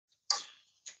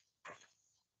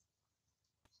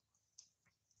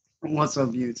What's up,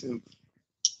 YouTube?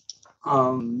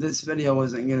 This video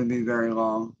isn't gonna be very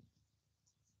long.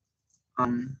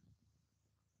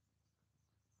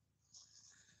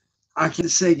 I can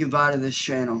say goodbye to this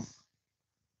channel.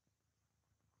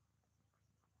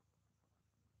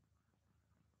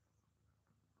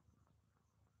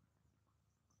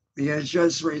 Because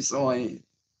just recently,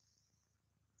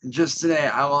 just today,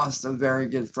 I lost a very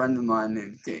good friend of mine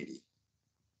named Katie.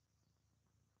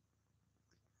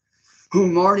 Who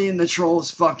Marty and the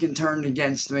trolls fucking turned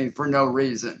against me for no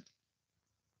reason.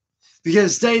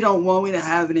 Because they don't want me to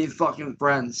have any fucking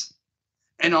friends.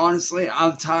 And honestly,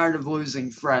 I'm tired of losing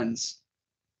friends.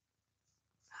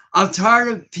 I'm tired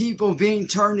of people being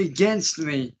turned against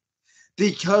me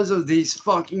because of these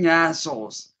fucking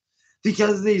assholes.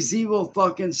 Because of these evil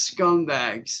fucking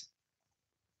scumbags.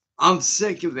 I'm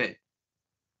sick of it.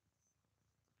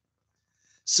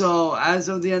 So, as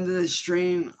of the end of this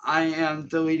stream, I am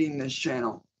deleting this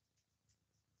channel.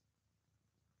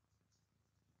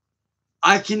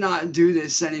 I cannot do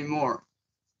this anymore.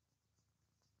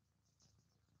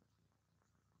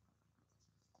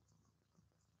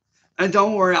 And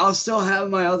don't worry, I'll still have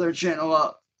my other channel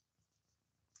up.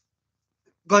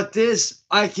 But this,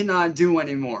 I cannot do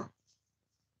anymore.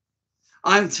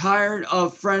 I'm tired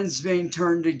of friends being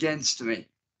turned against me.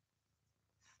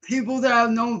 People that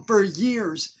I've known for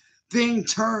years being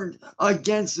turned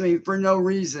against me for no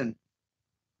reason.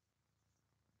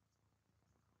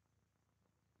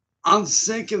 I'm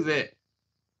sick of it.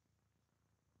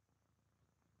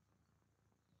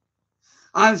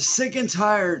 I'm sick and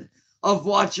tired of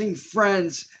watching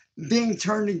friends being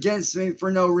turned against me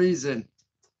for no reason.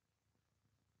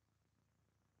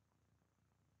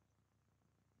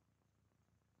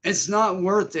 It's not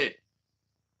worth it.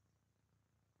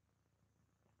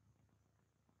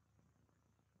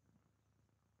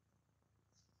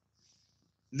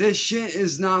 This shit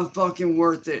is not fucking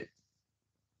worth it.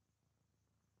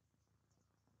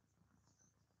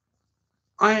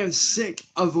 I am sick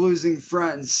of losing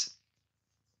friends.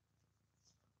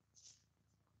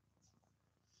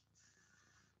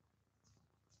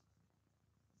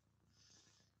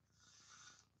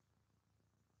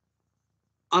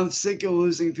 I'm sick of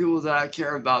losing people that I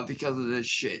care about because of this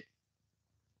shit.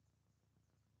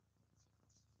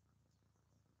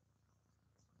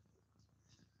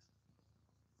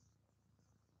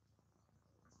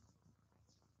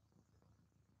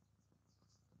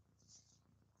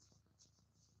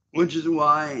 Which is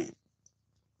why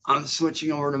I'm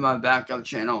switching over to my backup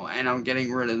channel and I'm getting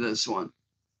rid of this one.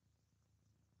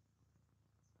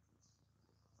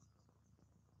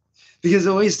 Because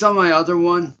at least on my other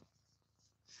one,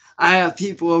 I have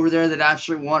people over there that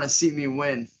actually want to see me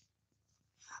win.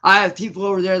 I have people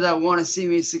over there that want to see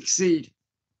me succeed.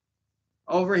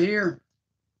 Over here,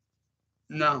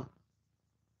 no.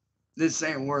 This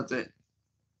ain't worth it.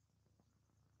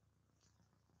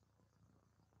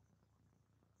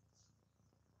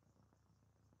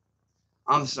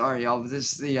 I'm sorry, y'all, but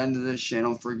this is the end of this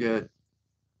channel for good.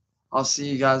 I'll see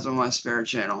you guys on my spare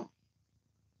channel.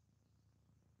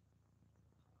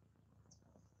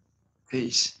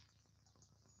 Peace.